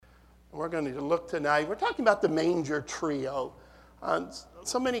We're going to look tonight. We're talking about the Manger Trio.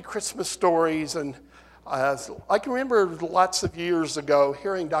 So many Christmas stories, and I can remember lots of years ago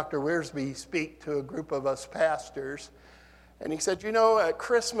hearing Dr. Wiersbe speak to a group of us pastors. And he said, at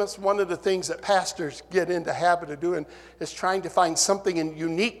Christmas, one of the things that pastors get into habit of doing is trying to find something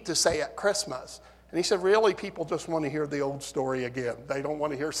unique to say at Christmas. And he said, really, people just want to hear the old story again. They don't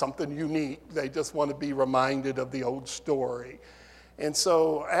want to hear something unique. They just want to be reminded of the old story. And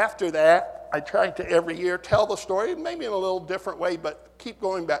so after that, I tried to every year tell the story, maybe in a little different way, but keep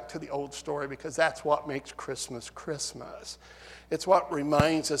going back to the old story because that's what makes Christmas Christmas. It's what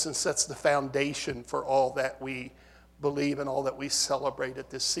reminds us and sets the foundation for all that we believe and all that we celebrate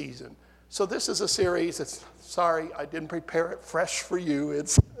at this season. So this is a series. Sorry, I didn't prepare it fresh for you.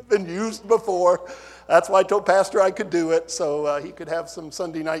 It's been used before. That's why I told Pastor I could do it, so he could have some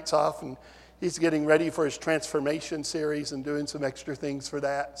Sunday nights off, and he's getting ready for his transformation series and doing some extra things for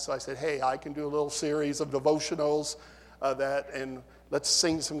that. So I said, hey, I can do a little series of devotionals and let's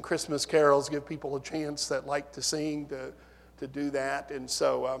sing some Christmas carols, give people a chance that like to sing to do that. And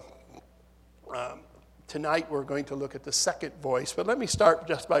so tonight we're going to look at the second voice, but let me start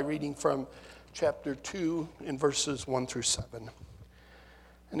just by reading from chapter 2 in verses 1 through 7.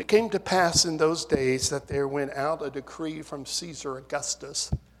 And it came to pass in those days that there went out a decree from Caesar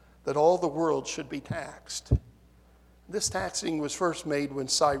Augustus that all the world should be taxed. This taxing was first made when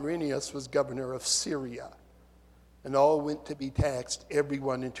Cyrenius was governor of Syria, and all went to be taxed,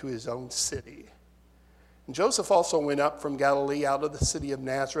 everyone into his own city. And Joseph also went up from Galilee out of the city of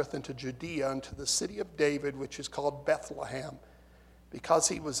Nazareth into Judea unto the city of David, which is called Bethlehem, because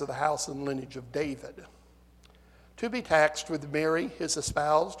he was of the house and lineage of David, to be taxed with Mary, his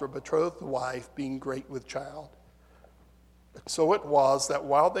espoused or betrothed wife, being great with child. So it was that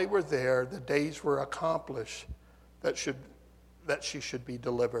while they were there, the days were accomplished that she should be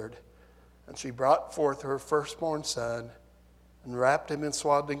delivered. And she brought forth her firstborn son, and wrapped him in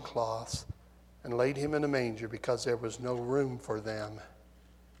swaddling cloths, and laid him in a manger, because there was no room for them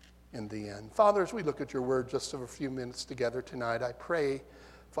in the inn. Father, as we look at your word just for a few minutes together tonight, I pray,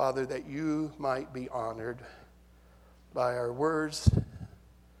 Father, that you might be honored by our words,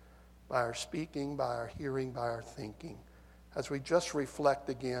 by our speaking, by our hearing, by our thinking, as we just reflect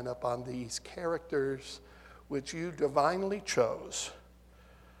again upon these characters which you divinely chose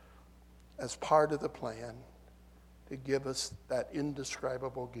as part of the plan to give us that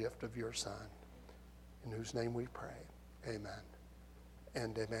indescribable gift of your Son, in whose name we pray. Amen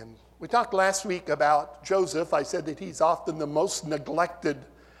and amen. We talked last week about Joseph. I said that he's often the most neglected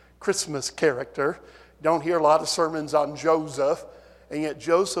Christmas character. Don't hear a lot of sermons on Joseph, and yet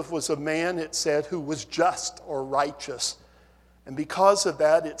Joseph was a man, it said, who was just or righteous. And because of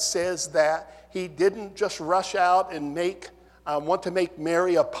that, it says that he didn't just rush out and want to make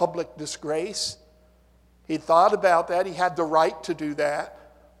Mary a public disgrace. He thought about that. He had the right to do that.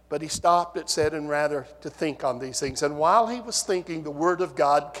 But he stopped, it said, and rather to think on these things. And while he was thinking, the word of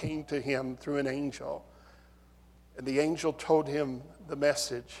God came to him through an angel. And the angel told him the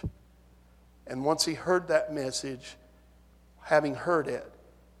message. And once he heard that message, having heard it,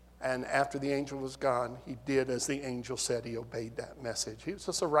 and after the angel was gone, he did as the angel said. He obeyed that message. He was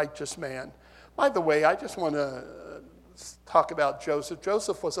just a righteous man. By the way, I just want to talk about Joseph.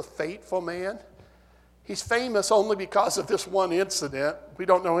 Joseph was a faithful man. He's famous only because of this one incident. We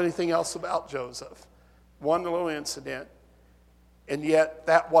don't know anything else about Joseph. One little incident. And yet,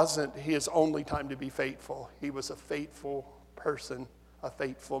 that wasn't his only time to be faithful. He was a faithful person, a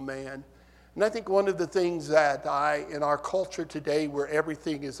faithful man. And I think one of the things that in our culture today, where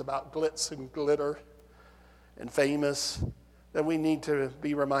everything is about glitz and glitter and famous, that we need to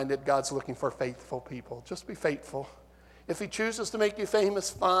be reminded God's looking for faithful people. Just be faithful. If he chooses to make you famous,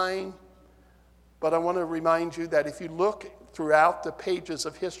 fine. But I want to remind you that if you look throughout the pages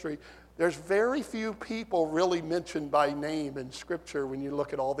of history, there's very few people really mentioned by name in Scripture when you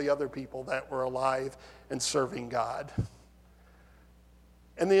look at all the other people that were alive and serving God.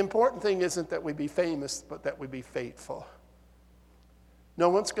 And the important thing isn't that we be famous, but that we be faithful. No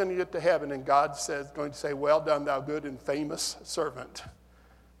one's going to get to heaven and God's going to say, well done, thou good and famous servant.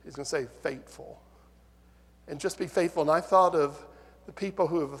 He's going to say, faithful. And just be faithful. And I thought of the people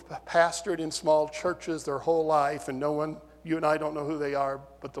who have pastored in small churches their whole life, and no one, you and I don't know who they are,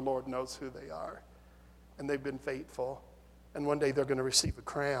 but the Lord knows who they are. And they've been faithful. And one day they're going to receive a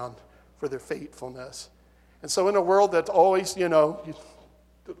crown for their faithfulness. And so in a world that's always,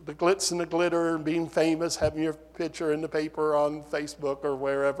 the glitz and the glitter and being famous, having your picture in the paper on Facebook or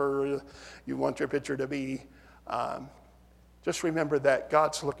wherever you want your picture to be, just remember that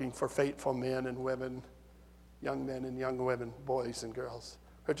God's looking for faithful men and women, young men and young women, boys and girls,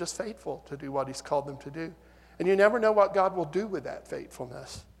 are just faithful to do what he's called them to do. And you never know what God will do with that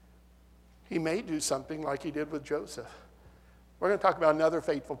faithfulness. He may do something like he did with Joseph. We're going to talk about another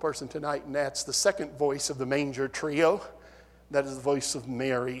faithful person tonight, and that's the second voice of the manger trio. That is the voice of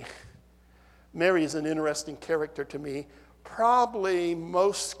Mary. Mary is an interesting character to me. Probably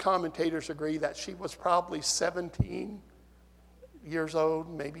most commentators agree that she was probably 17 years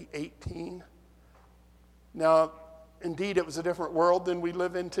old, maybe 18. Now, indeed, it was a different world than we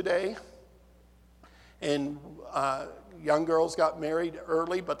live in today. And young girls got married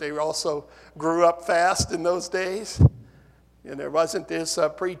early, but they also grew up fast in those days. And there wasn't this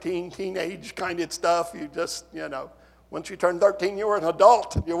preteen, teenage kind of stuff. You just, once you turned 13, you were an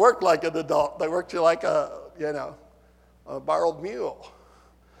adult. You worked like an adult. They worked you like a borrowed mule.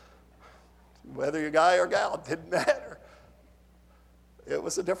 Whether you're a guy or gal, it didn't matter. It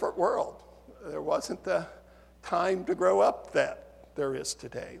was a different world. There wasn't the time to grow up that there is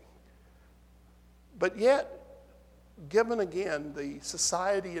today. But yet, given again the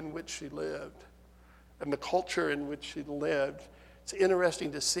society in which she lived and the culture in which she lived, it's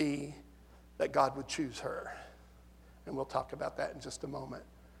interesting to see that God would choose her. And we'll talk about that in just a moment.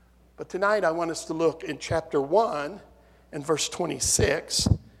 But tonight I want us to look in chapter 1 and verse 26.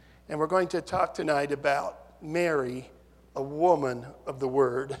 And we're going to talk tonight about Mary, a woman of the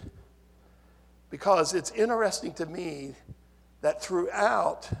word. Because it's interesting to me that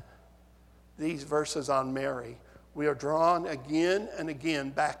throughout these verses on Mary, we are drawn again and again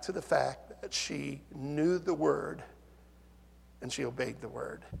back to the fact that she knew the word and she obeyed the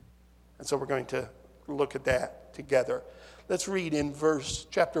word. And so we're going to look at that together. Let's read in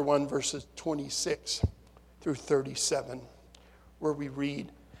chapter 1, verses 26 through 37, where we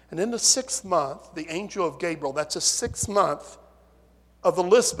read, "And in the 6th month, the angel of Gabriel," that's a 6th month of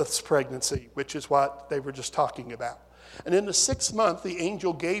Elizabeth's pregnancy, which is what they were just talking about. "And in the 6th month, the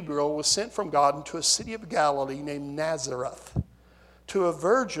angel Gabriel was sent from God into a city of Galilee named Nazareth, to a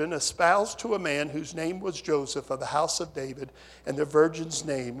virgin espoused to a man whose name was Joseph of the house of David, and the virgin's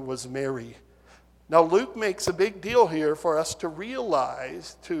name was Mary." Now, Luke makes a big deal here for us to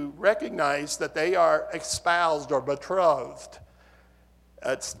realize, to recognize that they are espoused or betrothed.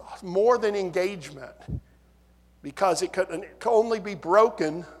 It's more than engagement, because it could only be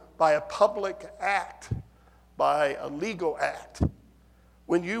broken by a public act, by a legal act.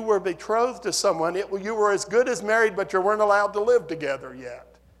 When you were betrothed to someone, you were as good as married, but you weren't allowed to live together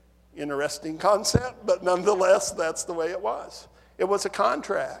yet. Interesting concept, but nonetheless, that's the way it was. It was a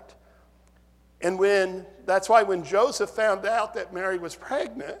contract. And that's why when Joseph found out that Mary was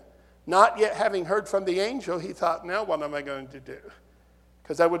pregnant, not yet having heard from the angel, he thought, now what am I going to do?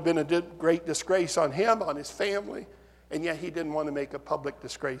 Because that would have been a great disgrace on him, on his family, and yet he didn't want to make a public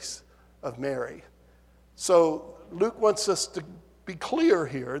disgrace of Mary. So Luke wants us to be clear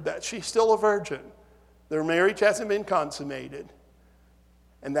here that she's still a virgin. Their marriage hasn't been consummated,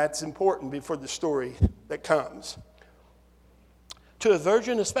 and that's important before the story that comes. "To a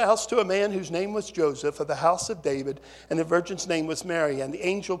virgin espoused to a man whose name was Joseph of the house of David, and the virgin's name was Mary. And the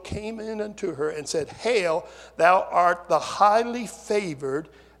angel came in unto her and said, Hail, thou art the highly favored,"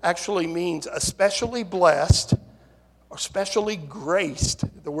 actually means especially blessed or specially graced.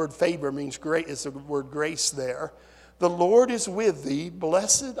 The word favor means great, is the word grace there. "The Lord is with thee,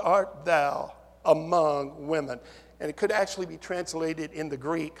 blessed art thou among women." And it could actually be translated in the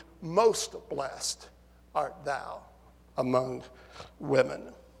Greek, most blessed art thou among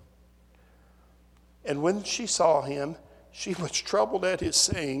women. "And when she saw him, she was troubled at his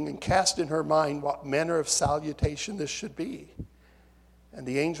saying, and cast in her mind what manner of salutation this should be. And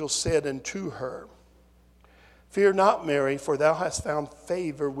the angel said unto her, Fear not, Mary, for thou hast found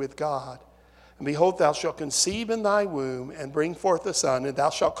favor with God. And behold, thou shalt conceive in thy womb, and bring forth a son, and thou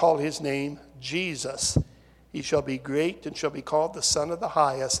shalt call his name Jesus. He shall be great, and shall be called the Son of the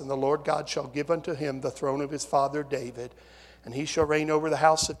Highest, and the Lord God shall give unto him the throne of his father David. And he shall reign over the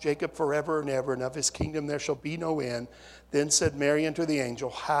house of Jacob forever and ever, and of his kingdom there shall be no end. Then said Mary unto the angel,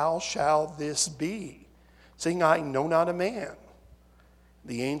 How shall this be, seeing I know not a man?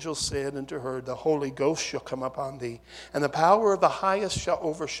 The angel said unto her, The Holy Ghost shall come upon thee, and the power of the highest shall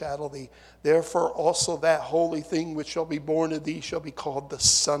overshadow thee. Therefore also that holy thing which shall be born of thee shall be called the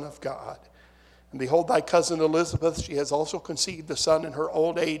Son of God. And behold, thy cousin Elizabeth, she has also conceived a son in her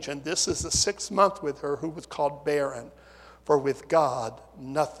old age, and this is the 6th month with her, who was called barren. For with God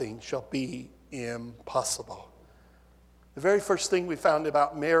nothing shall be impossible. The very first thing we found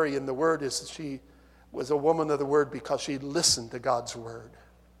about Mary in the Word is that she was a woman of the Word because she listened to God's Word.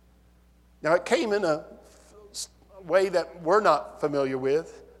 Now it came in a way that we're not familiar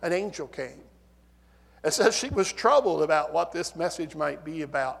with. An angel came. It says she was troubled about what this message might be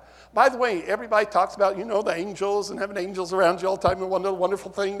about. By the way, everybody talks about, the angels and having angels around you all the time, and what a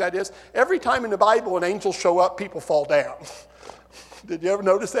wonderful thing that is. Every time in the Bible an angel show up, people fall down. Did you ever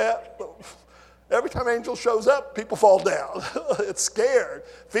notice that? Every time an angel shows up, people fall down. It's scared.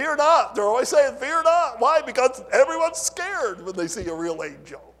 Fear not. They're always saying, fear not. Why? Because everyone's scared when they see a real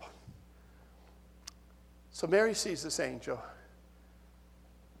angel. So Mary sees this angel,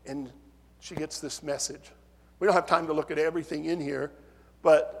 and she gets this message. We don't have time to look at everything in here,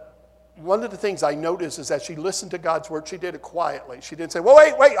 but one of the things I noticed is that she listened to God's word. She did it quietly. She didn't say, well,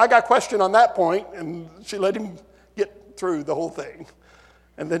 wait, I got a question on that point, and she let him get through the whole thing.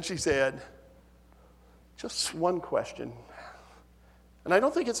 And then she said, just one question. And I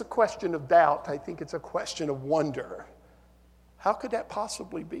don't think it's a question of doubt. I think it's a question of wonder. How could that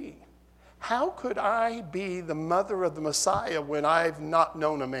possibly be? How could I be the mother of the Messiah when I've not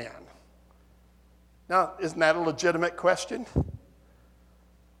known a man? Now, isn't that a legitimate question?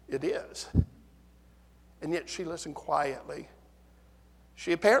 It is. And yet she listened quietly.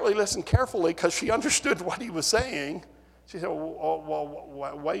 She apparently listened carefully because she understood what he was saying. She said,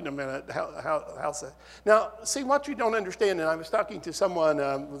 well, wait a minute, how's that? Now, see, what you don't understand, and I was talking to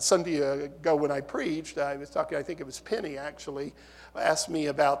someone Sunday ago when I preached, I think it was Penny actually, asked me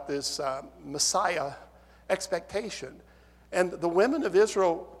about this Messiah expectation. And the women of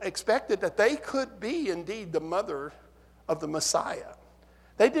Israel expected that they could be indeed the mother of the Messiah.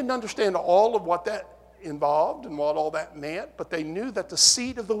 They didn't understand all of what that involved and what all that meant, but they knew that the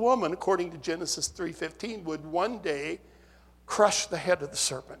seed of the woman, according to Genesis 3:15, would one day crush the head of the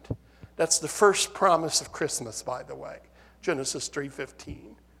serpent. That's the first promise of Christmas, by the way, Genesis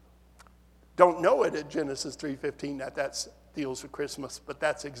 3:15. Don't know it at Genesis 3:15 that deals with Christmas, but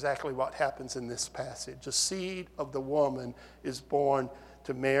that's exactly what happens in this passage. The seed of the woman is born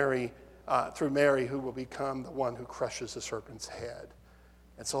to Mary, through Mary, who will become the one who crushes the serpent's head.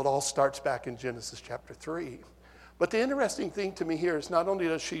 And so it all starts back in Genesis chapter 3. But the interesting thing to me here is not only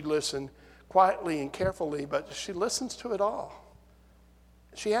does she listen quietly and carefully, but she listens to it all.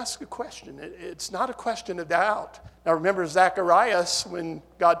 She asks a question. It's not a question of doubt. Now remember Zacharias, when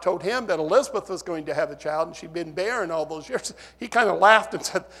God told him that Elizabeth was going to have a child and she'd been barren all those years, he kind of laughed and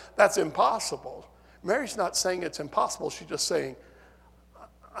said, that's impossible. Mary's not saying it's impossible. She's just saying,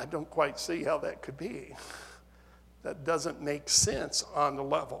 I don't quite see how that could be. That doesn't make sense on the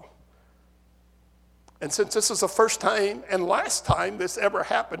level. And since this is the first time and last time this ever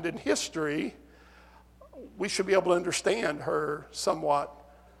happened in history, we should be able to understand her somewhat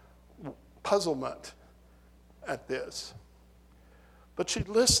puzzlement at this. But she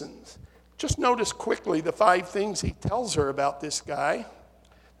listens. Just notice quickly the 5 things he tells her about this guy,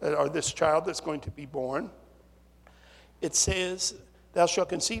 or this child that's going to be born. It says, thou shalt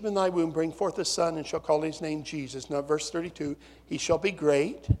conceive in thy womb, bring forth a son, and shall call his name Jesus. Now verse 32, he shall be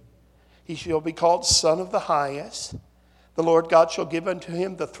great. He shall be called Son of the Highest. The Lord God shall give unto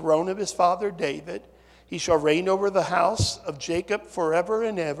him the throne of his father David. He shall reign over the house of Jacob forever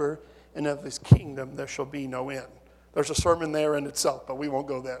and ever, and of his kingdom there shall be no end. There's a sermon there in itself, but we won't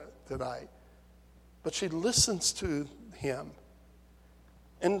go there tonight. But she listens to him.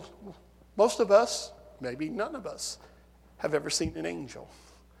 And most of us, maybe none of us, have ever seen an angel.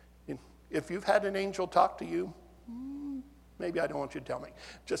 If you've had an angel talk to you, maybe I don't want you to tell me.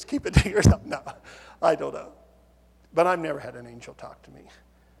 Just keep it to yourself. No, I don't know. But I've never had an angel talk to me.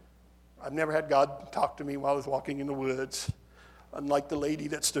 I've never had God talk to me while I was walking in the woods. Unlike the lady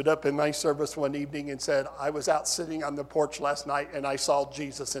that stood up in my service one evening and said, I was out sitting on the porch last night and I saw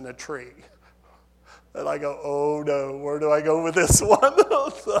Jesus in a tree. And I go, oh no, where do I go with this one?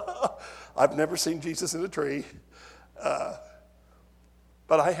 I've never seen Jesus in a tree.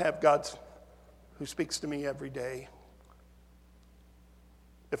 But I have God who speaks to me every day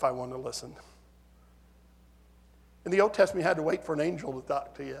if I want to listen. In the Old Testament, you had to wait for an angel to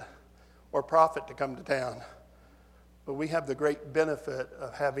talk to you or a prophet to come to town. But we have the great benefit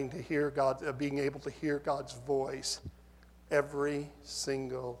of having to hear God, of being able to hear God's voice every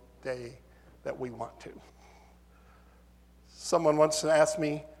single day that we want to. Someone once asked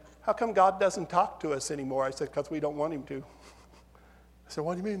me, how come God doesn't talk to us anymore? I said, because we don't want him to. I said,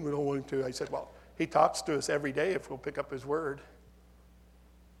 what do you mean we don't want him to? I said, well, he talks to us every day if we'll pick up his word.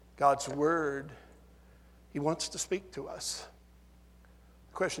 God's word, he wants to speak to us.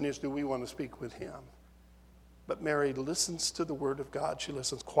 The question is, do we want to speak with him? But Mary listens to the word of God. She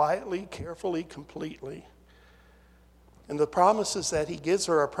listens quietly, carefully, completely. And the promises that he gives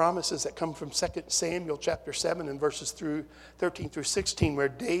her are promises that come from 2 Samuel chapter 7 and verses 13 through 16, where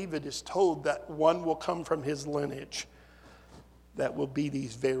David is told that one will come from his lineage that will be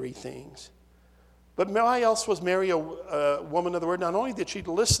these very things. But why else was Mary a woman of the word? Not only did she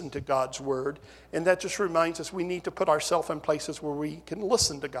listen to God's word, and that just reminds us we need to put ourselves in places where we can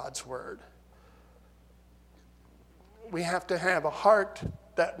listen to God's word. We have to have a heart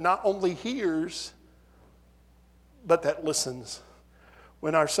that not only hears, but that listens.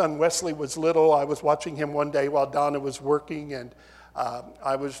 When our son Wesley was little, I was watching him one day while Donna was working, and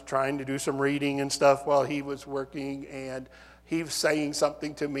I was trying to do some reading and stuff while he was working, and he was saying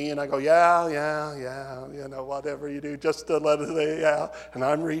something to me, and I go, yeah, whatever you do, just to let it say, yeah. And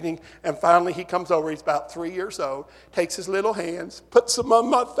I'm reading, and finally he comes over, he's about 3 years old, takes his little hands, puts them on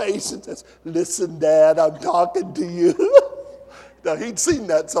my face, and says, listen, Dad, I'm talking to you. Now, he'd seen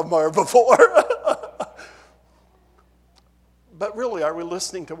that somewhere before. But really, are we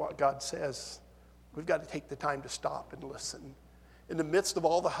listening to what God says? We've got to take the time to stop and listen. In the midst of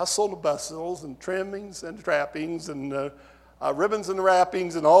all the hustle and bustles and trimmings and trappings and ribbons and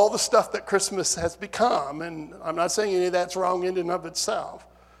wrappings and all the stuff that Christmas has become, and I'm not saying any of that's wrong in and of itself,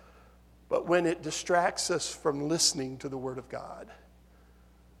 but when it distracts us from listening to the Word of God,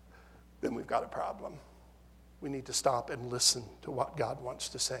 then we've got a problem. We need to stop and listen to what God wants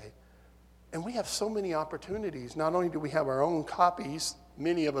to say. And we have so many opportunities. Not only do we have our own copies,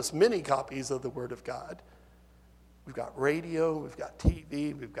 many of us, many copies of the Word of God. We've got radio, we've got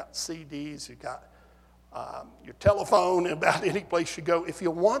TV, we've got CDs, we've got your telephone, about any place you go. If you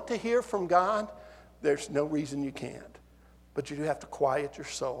want to hear from God, there's no reason you can't. But you do have to quiet your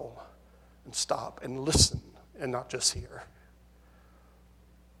soul and stop and listen and not just hear.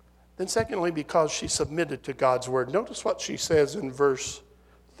 Then secondly, because she submitted to God's word. Notice what she says in verse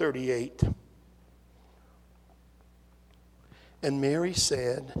 38. And Mary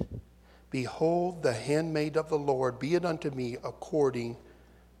said, behold, the handmaid of the Lord, be it unto me according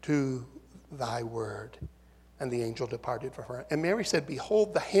to thy word. And the angel departed from her. And Mary said,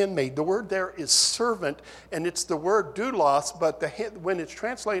 behold, the handmaid. The word there is servant, and it's the word doulos, but when it's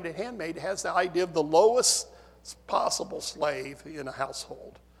translated handmaid, it has the idea of the lowest possible slave in a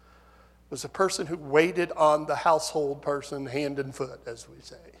household. It was a person who waited on the household person hand and foot, as we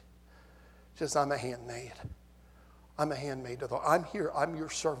say. She says, I'm a handmaid. I'm a handmaid of the Lord. I'm here. I'm your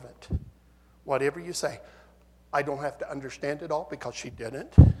servant. Whatever you say. I don't have to understand it all because she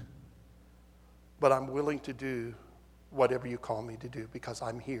didn't. But I'm willing to do whatever you call me to do because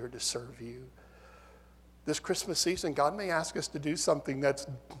I'm here to serve you. This Christmas season, God may ask us to do something that's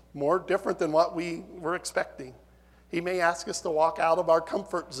more different than what we were expecting. He may ask us to walk out of our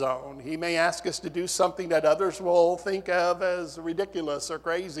comfort zone. He may ask us to do something that others will think of as ridiculous or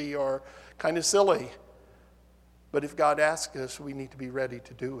crazy or kind of silly. But if God asks us, we need to be ready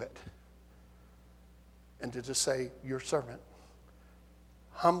to do it. And to just say, your servant.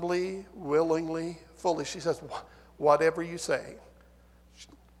 Humbly, willingly, fully. She says, whatever you say.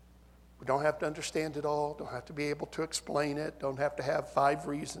 We don't have to understand it all. Don't have to be able to explain it. Don't have to have 5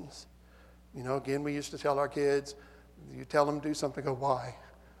 reasons. You know, again, we used to tell our kids, you tell them to do something, go, why?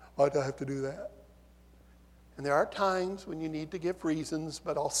 Why do I have to do that? And there are times when you need to give reasons,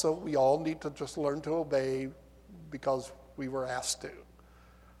 but also we all need to just learn to obey because we were asked to.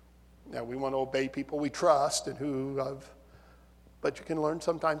 Now, we want to obey people we trust and but you can learn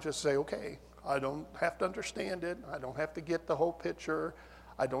sometimes just say, okay, I don't have to understand it. I don't have to get the whole picture.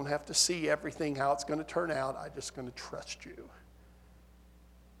 I don't have to see everything, how it's going to turn out. I'm just going to trust you.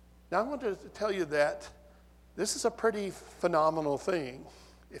 Now, I want to tell you that this is a pretty phenomenal thing,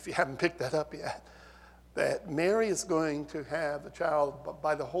 if you haven't picked that up yet, that Mary is going to have a child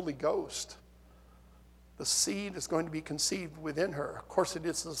by the Holy Ghost. The seed is going to be conceived within her. Of course, it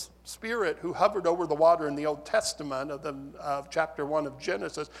is the Spirit who hovered over the water in the Old Testament of chapter 1 of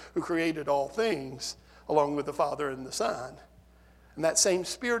Genesis, who created all things, along with the Father and the Son. And that same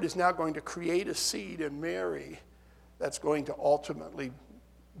Spirit is now going to create a seed in Mary that's going to ultimately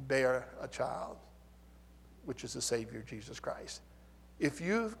bear a child, which is the Savior, Jesus Christ. If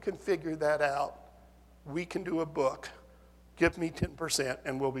you can figure that out, we can do a book. Give me 10%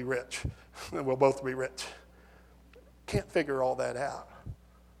 and we'll be rich. And we'll both be rich. Can't figure all that out.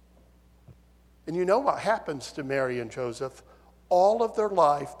 And you know what happens to Mary and Joseph? All of their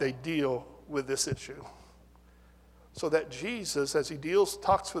life they deal with this issue. So that Jesus, as he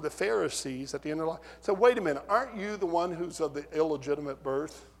talks with the Pharisees at the end of life, said, wait a minute, aren't you the one who's of the illegitimate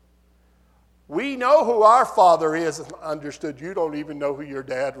birth? We know who our father is, and understood you don't even know who your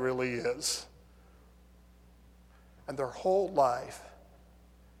dad really is. And their whole life,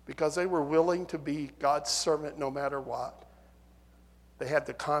 because they were willing to be God's servant no matter what, they had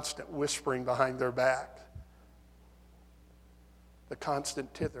the constant whispering behind their back, the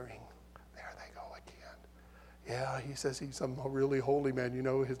constant tithering. There they go again. Yeah, he says he's a really holy man. You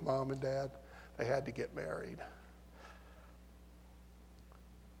know, his mom and dad, they had to get married.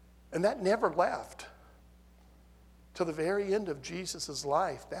 And that never left. To the very end of Jesus'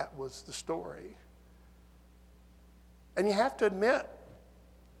 life, that was the story. And you have to admit,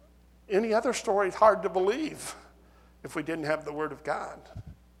 any other story is hard to believe if we didn't have the Word of God.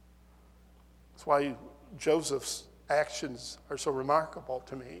 That's why Joseph's actions are so remarkable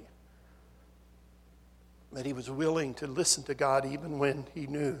to me. That he was willing to listen to God even when he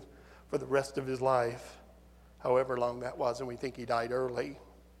knew for the rest of his life, however long that was, and we think he died early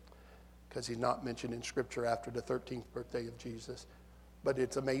because he's not mentioned in Scripture after the 13th birthday of Jesus. But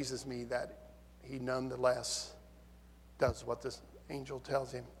it amazes me that he nonetheless does what this angel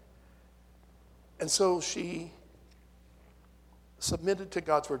tells him. And so she submitted to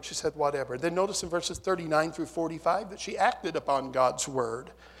God's word. She said, whatever. Then notice in verses 39 through 45 that she acted upon God's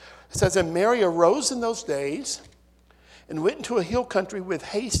word. It says, and Mary arose in those days and went into a hill country with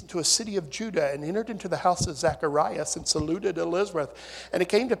haste into a city of Judah and entered into the house of Zacharias and saluted Elizabeth. And it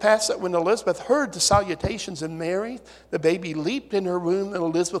came to pass that when Elizabeth heard the salutations of Mary, the baby leaped in her womb, and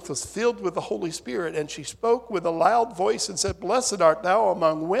Elizabeth was filled with the Holy Spirit. And she spoke with a loud voice and said, blessed art thou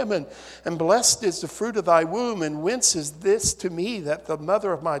among women, and blessed is the fruit of thy womb. And whence is this to me, that the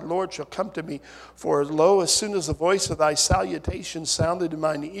mother of my Lord shall come to me? For lo, as soon as the voice of thy salutation sounded in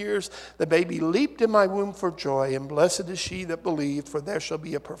mine ears, the baby leaped in my womb for joy, and blessed is she that believed, for there shall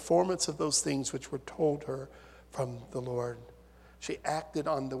be a performance of those things which were told her from the Lord. She acted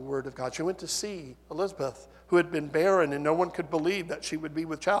on the word of God. She went to see Elizabeth, who had been barren, and no one could believe that she would be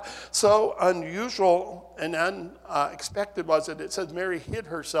with child. So unusual and unexpected was it. It says Mary hid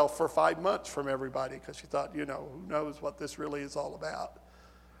herself for 5 months from everybody because she thought, who knows what this really is all about.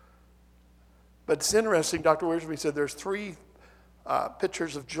 But it's interesting, Dr. Wiersbe said there's 3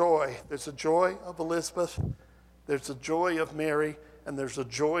 pictures of joy. There's the joy of Elizabeth, there's the joy of Mary, and there's the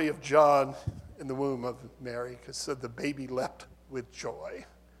joy of John in the womb of Mary, because the baby leapt with joy.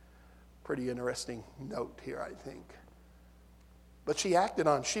 Pretty interesting note here, I think. But she acted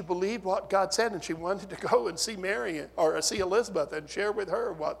on, she believed what God said, and she wanted to go and see Mary, or see Elizabeth, and share with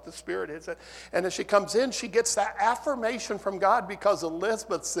her what the Spirit had said. And as she comes in, she gets that affirmation from God, because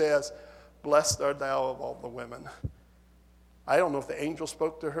Elizabeth says, blessed art thou of all the women. I don't know if the angel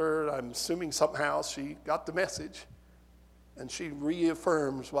spoke to her. I'm assuming somehow she got the message. And she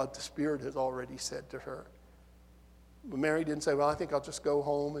reaffirms what the Spirit has already said to her. But Mary didn't say, well, I think I'll just go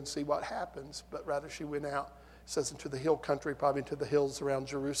home and see what happens. But rather she went out, it says, into the hill country, probably into the hills around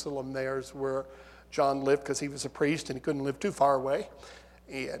Jerusalem. There's where John lived, because he was a priest and he couldn't live too far away.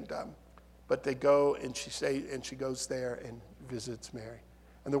 And but they go, and she goes there and visits Mary.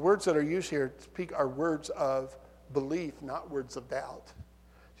 And the words that are used here are words of belief, not words of doubt.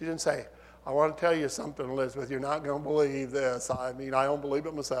 She didn't say, I want to tell you something, Elizabeth, you're not going to believe this. I don't believe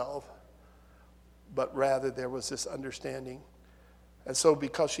it myself. But rather there was this understanding. And so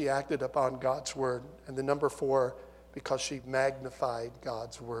because she acted upon God's word, and the number 4, because she magnified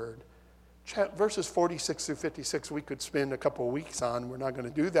God's word. Verses 46 through 56 we could spend a couple of weeks on. We're not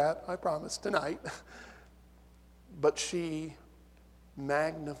going to do that, I promise, tonight. But she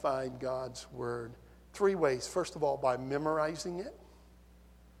magnified God's word 3 ways. First of all, by memorizing it,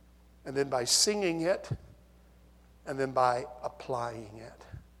 and then by singing it, and then by applying it.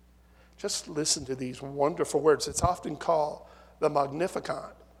 Just listen to these wonderful words. It's often called the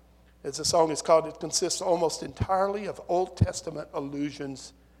Magnificat. As the song is called, it consists almost entirely of Old Testament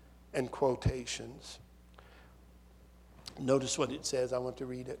allusions and quotations. Notice what it says. I want to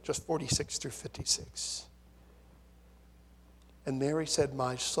read it. Just 46 through 56. And Mary said,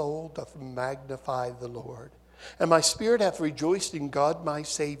 my soul doth magnify the Lord, and my spirit hath rejoiced in God my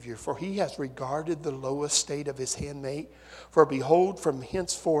Savior, for he hath regarded the low estate of his handmaid. For behold, from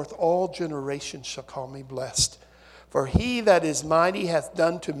henceforth all generations shall call me blessed. For he that is mighty hath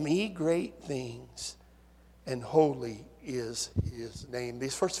done to me great things, and holy is his name.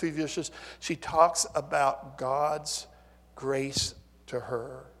 These first few verses, she talks about God's grace to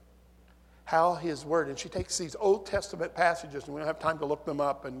her. How his word, and she takes these Old Testament passages, and we don't have time to look them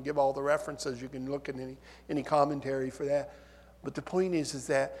up and give all the references. You can look at any commentary for that. But the point is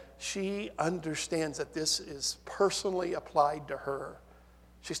that she understands that this is personally applied to her.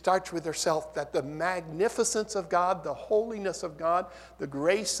 She starts with herself, that the magnificence of God, the holiness of God, the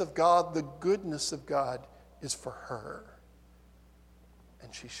grace of God, the goodness of God is for her.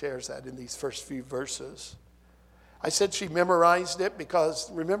 And she shares that in these first few verses. I said she memorized it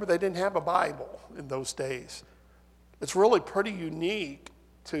because, remember, they didn't have a Bible in those days. It's really pretty unique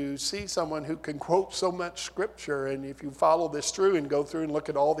to see someone who can quote so much Scripture, and if you follow this through and go through and look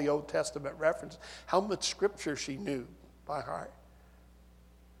at all the Old Testament references, how much Scripture she knew by heart.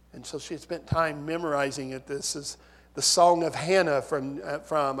 And so she had spent time memorizing it. This is the Song of Hannah from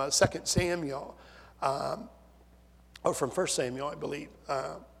 2 Samuel, or from 1 Samuel, I believe.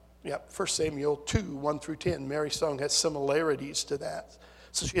 1 Samuel 2, 1 through 10. Mary's song has similarities to that.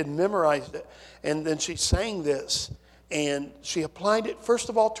 So she had memorized it. And then she sang this. And she applied it, first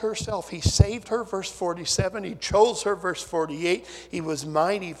of all, to herself. He saved her, verse 47. He chose her, verse 48. He was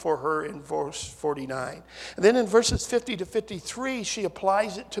mighty for her in verse 49. And then in verses 50 to 53, she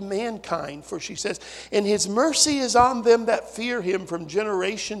applies it to mankind. For she says, and his mercy is on them that fear him from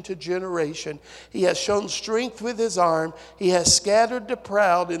generation to generation. He has shown strength with his arm. He has scattered the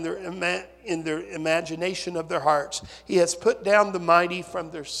proud in their imagination of their hearts. He has put down the mighty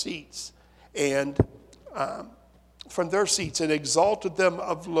from their seats and exalted them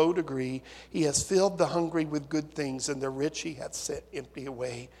of low degree. He has filled the hungry with good things, and the rich he hath set empty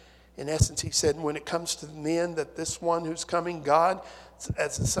away. In essence, he said, when it comes to the men, that this one who's coming, God,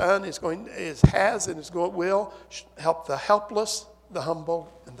 as the Son, will help the helpless, the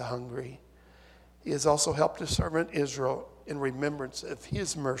humble, and the hungry. He has also helped his servant Israel in remembrance of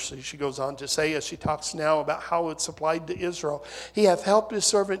his mercy. She goes on to say, as she talks now about how it's applied to Israel, he hath helped his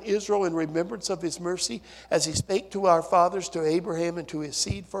servant Israel in remembrance of his mercy, as he spake to our fathers, to Abraham, and to his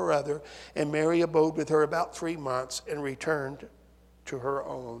seed forever. And Mary abode with her about 3 months and returned to her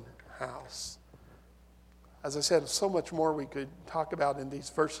own house. As I said, so much more we could talk about in these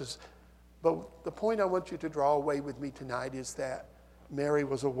verses. But the point I want you to draw away with me tonight is that Mary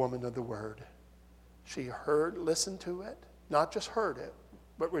was a woman of the word. She listened to it. Not just heard it,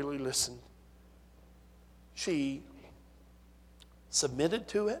 but really listened. She submitted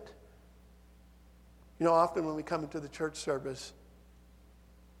to it. You know, often when we come into the church service,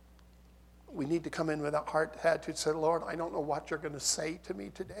 we need to come in with that heart attitude, say, Lord, I don't know what you're going to say to me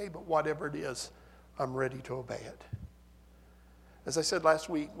today, but whatever it is, I'm ready to obey it. As I said last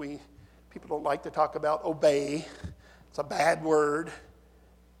week, people don't like to talk about obey. It's a bad word.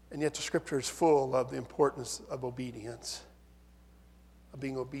 And yet the scripture is full of the importance of obedience, of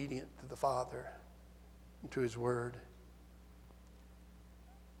being obedient to the Father and to his word.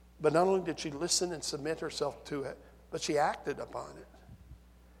 But not only did she listen and submit herself to it, but she acted upon it.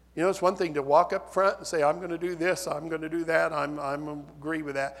 You know, it's one thing to walk up front and say, I'm going to do this, I'm going to do that, I'm agree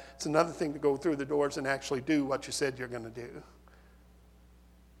with that. It's another thing to go through the doors and actually do what you said you're going to do.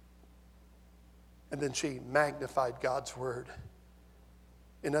 And then she magnified God's word.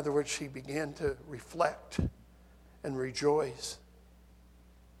 In other words, she began to reflect and rejoice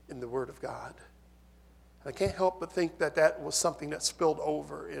in the word of God. And I can't help but think that that was something that spilled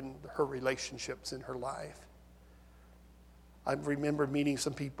over in her relationships in her life. I remember meeting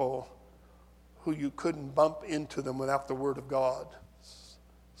some people who you couldn't bump into them without the word of God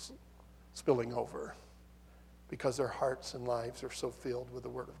spilling over, because their hearts and lives are so filled with the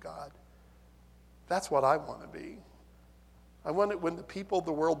word of God. That's what I want to be. I want it when the people of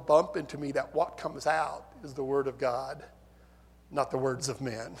the world bump into me, that what comes out is the word of God, not the words of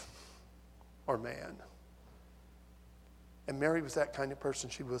men or man. And Mary was that kind of person.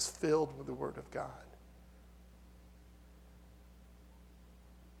 She was filled with the word of God.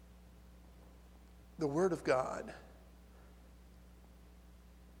 The word of God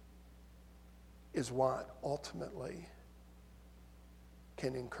is what ultimately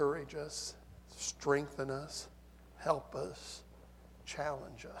can encourage us, strengthen us, help us,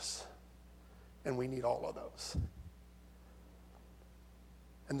 challenge us. And we need all of those.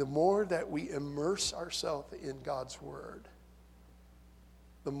 And the more that we immerse ourselves in God's word,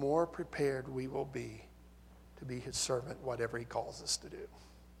 the more prepared we will be to be his servant, whatever he calls us to do.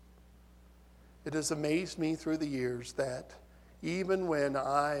 It has amazed me through the years that even when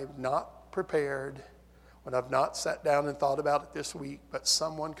I've not prepared, when I've not sat down and thought about it this week, but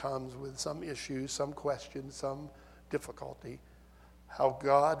someone comes with some issue, some question, some difficulty, how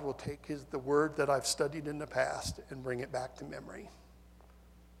God will take the word that I've studied in the past and bring it back to memory.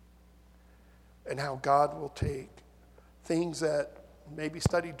 And how God will take things that maybe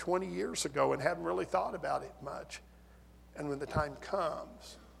studied 20 years ago and hadn't really thought about it much. And when the time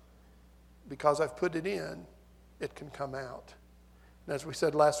comes, because I've put it in, it can come out. And as we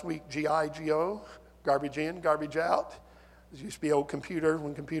said last week, G-I-G-O, garbage in, garbage out. There used to be old computer.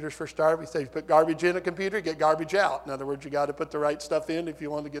 When computers first started, we say, put garbage in a computer, get garbage out. In other words, you got to put the right stuff in if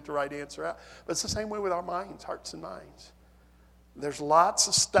you want to get the right answer out. But it's the same way with our minds, hearts and minds. There's lots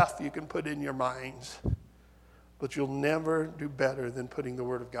of stuff you can put in your minds, but you'll never do better than putting the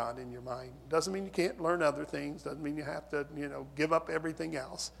Word of God in your mind. Doesn't mean you can't learn other things. Doesn't mean you have to, give up everything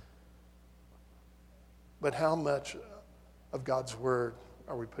else. But how much of God's Word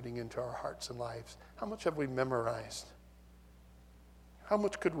are we putting into our hearts and lives? How much have we memorized? how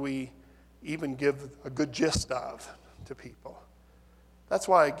much could we even give a good gist of to people? That's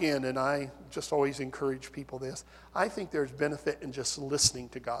why, again, and I just always encourage people this, I think there's benefit in just listening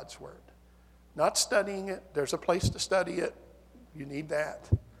to God's word. Not studying it. There's a place to study it. You need that.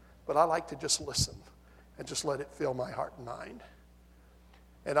 But I like to just listen and just let it fill my heart and mind.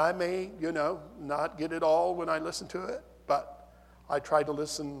 And I may, not get it all when I listen to it, but I try to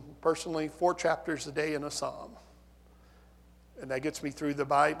listen personally 4 chapters a day in a psalm. And that gets me through the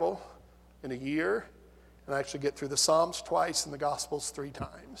Bible in a year. And I actually get through the Psalms twice and the Gospels 3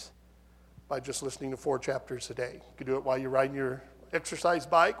 times by just listening to 4 chapters a day. You can do it while you're riding your exercise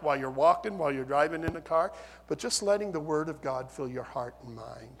bike, while you're walking, while you're driving in the car, but just letting the Word of God fill your heart and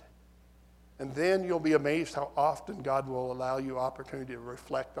mind. And then you'll be amazed how often God will allow you opportunity to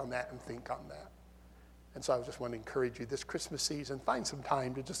reflect on that and think on that. And so I just want to encourage you this Christmas season, find some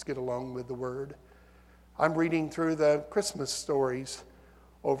time to just get along with the Word. I'm reading through the Christmas stories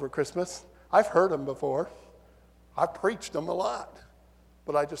over Christmas. I've heard them before. I've preached them a lot.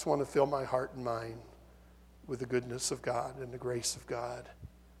 But I just want to fill my heart and mind with the goodness of God and the grace of God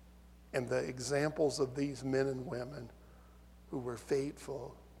and the examples of these men and women who were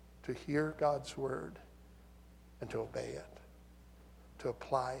faithful to hear God's word and to obey it, to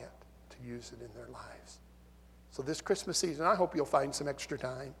apply it, to use it in their lives. So this Christmas season, I hope you'll find some extra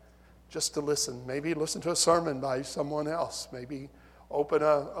time just to listen. Maybe listen to a sermon by someone else. Maybe open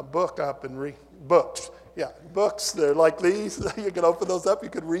a book up and read books. Yeah, books, they're like these. You can open those up. You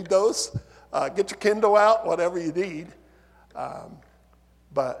can read those. Get your Kindle out, whatever you need.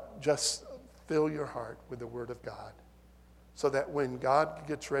 But just fill your heart with the Word of God so that when God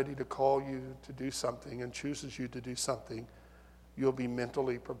gets ready to call you to do something and chooses you to do something, you'll be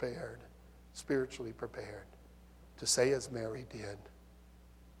mentally prepared, spiritually prepared to say as Mary did,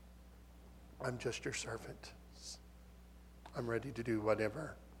 I'm just your servant. I'm ready to do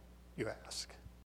whatever you ask.